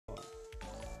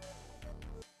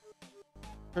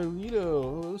Carlito,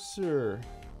 hello sir.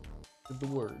 Get the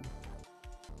word.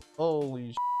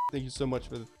 Holy sh**. Thank you so much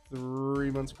for the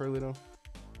 3 months, Carlito.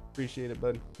 Appreciate it,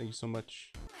 bud. Thank you so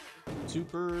much.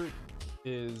 Super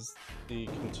is the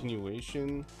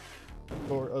continuation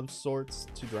or of sorts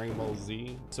to Dragon Ball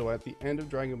Z. So at the end of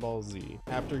Dragon Ball Z,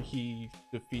 after he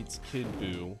defeats Kid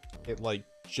Buu, it like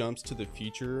jumps to the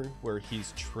future where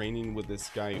he's training with this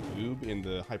guy Oob in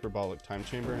the hyperbolic time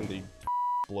chamber and they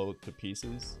blow it to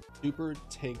pieces. Super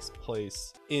takes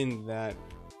place in that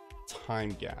time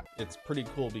gap. It's pretty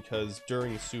cool because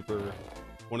during Super,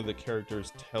 one of the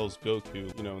characters tells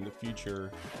Goku, you know, in the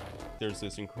future, there's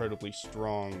this incredibly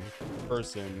strong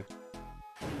person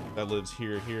that lives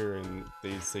here, and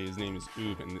they say his name is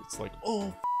Oob, and it's like,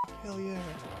 oh, hell yeah.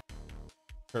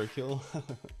 Hercule.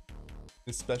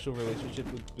 His special relationship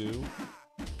with Buu.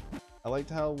 I liked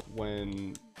how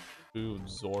when Buu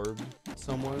absorbed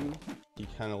someone, he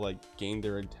kind of like gained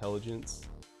their intelligence,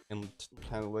 and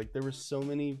kind of like there were so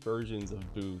many versions of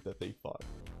Buu that they fought.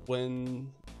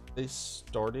 When they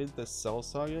started the Cell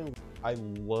Saga, I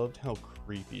loved how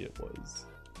creepy it was.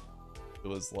 It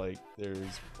was like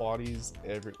there's bodies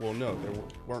well, no, there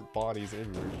weren't bodies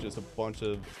everywhere. It was just a bunch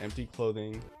of empty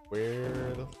clothing.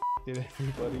 Where the f did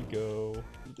everybody go?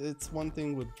 It's one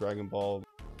thing with Dragon Ball.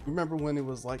 Remember when it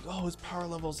was like, oh, his power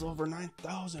level's over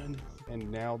 9,000,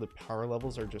 and now the power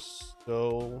levels are just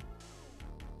so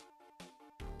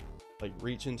like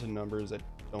reach into numbers that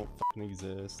don't fucking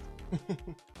exist.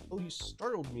 Oh, you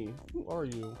startled me. Who are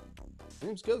you? My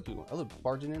name's Goku. I love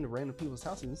barging into random people's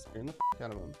houses and scaring the f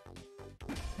out of them.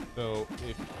 So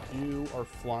if you are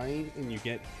flying and you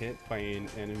get hit by an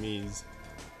enemy's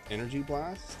energy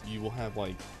blast, you will have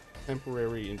like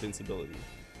temporary invincibility.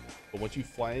 But once you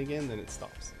fly again, then it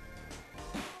stops.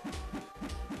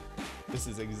 This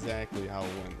is exactly how it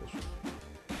went this year.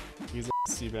 He's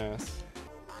a sea bass.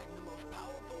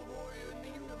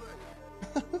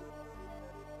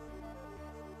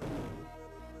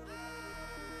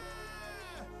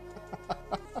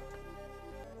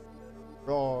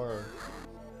 Roar!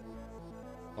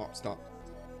 Stop, stop,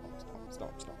 stop,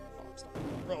 stop, stop, stop, stop.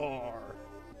 Roar!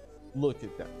 Look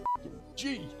at that fucking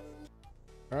G!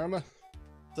 Karma,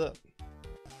 what's up?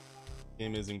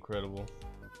 Game is incredible.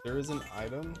 There is an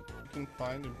item you can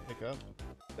find and pick up.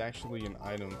 It's actually an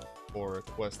item for a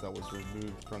quest that was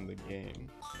removed from the game.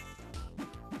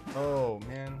 Oh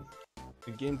man.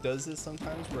 The game does this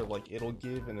sometimes where like it'll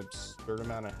give an absurd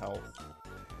amount of health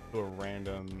to a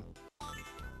random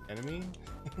enemy.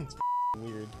 It's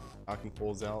weird. Knocking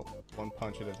fools out one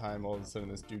punch at a time. All of a sudden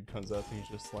this dude comes up and he's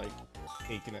just like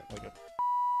taking it like a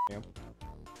champ.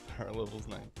 Power level's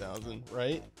 9,000,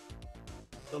 right?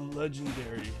 The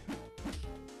legendary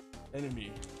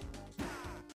enemy